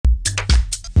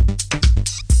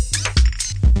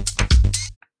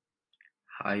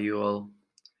Hi, you all.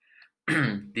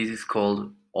 This is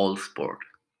called All Sport.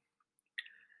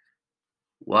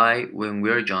 Why, when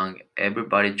we're young,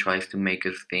 everybody tries to make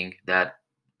us think that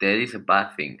that is a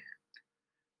bad thing.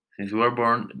 Since we are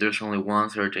born, there's only one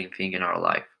certain thing in our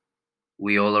life.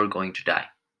 We all are going to die,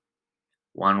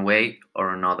 one way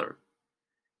or another.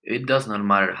 It does not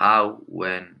matter how,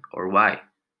 when, or why.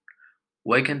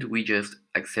 Why can't we just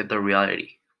accept the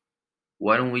reality?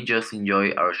 Why don't we just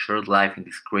enjoy our short life in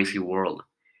this crazy world?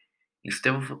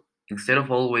 Instead of, instead of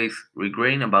always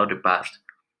regretting about the past,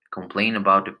 complaining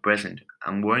about the present,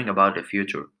 and worrying about the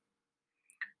future.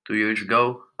 2 years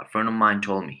ago, a friend of mine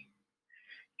told me,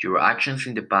 your actions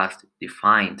in the past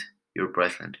defined your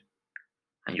present,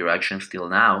 and your actions till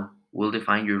now will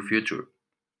define your future.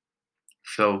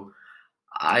 So,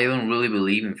 I don't really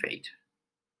believe in fate.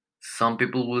 Some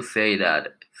people will say that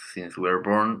since we're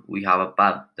born, we have a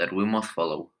path that we must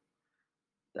follow,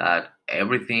 that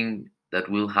everything that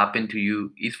will happen to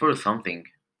you is for something.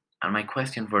 And my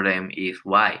question for them is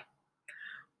why?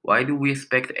 Why do we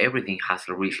expect everything has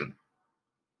a reason?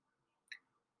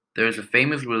 There's a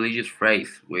famous religious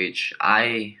phrase which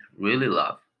I really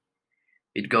love.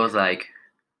 It goes like,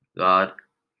 God,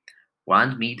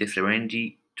 grant me the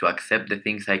serenity to accept the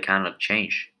things I cannot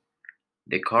change,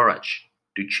 the courage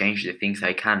to change the things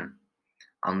I can,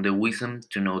 and the wisdom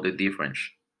to know the difference.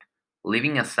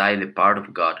 Leaving aside the part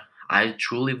of God, I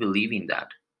truly believe in that.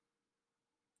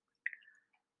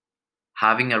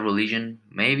 Having a religion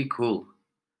may be cool.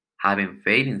 Having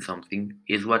faith in something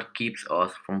is what keeps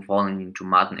us from falling into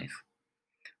madness.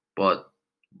 But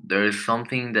there is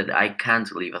something that I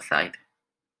can't leave aside,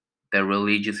 the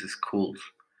religious schools.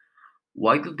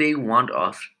 Why do they want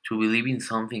us to believe in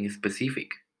something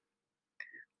specific?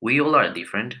 We all are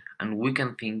different and we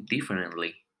can think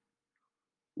differently.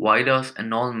 Why does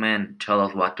an old man tell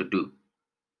us what to do?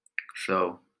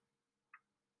 So,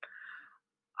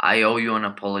 I owe you an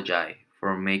apology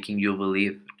for making you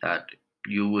believe that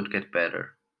you would get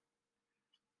better.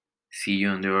 See you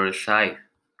on the other side,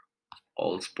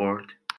 old sport.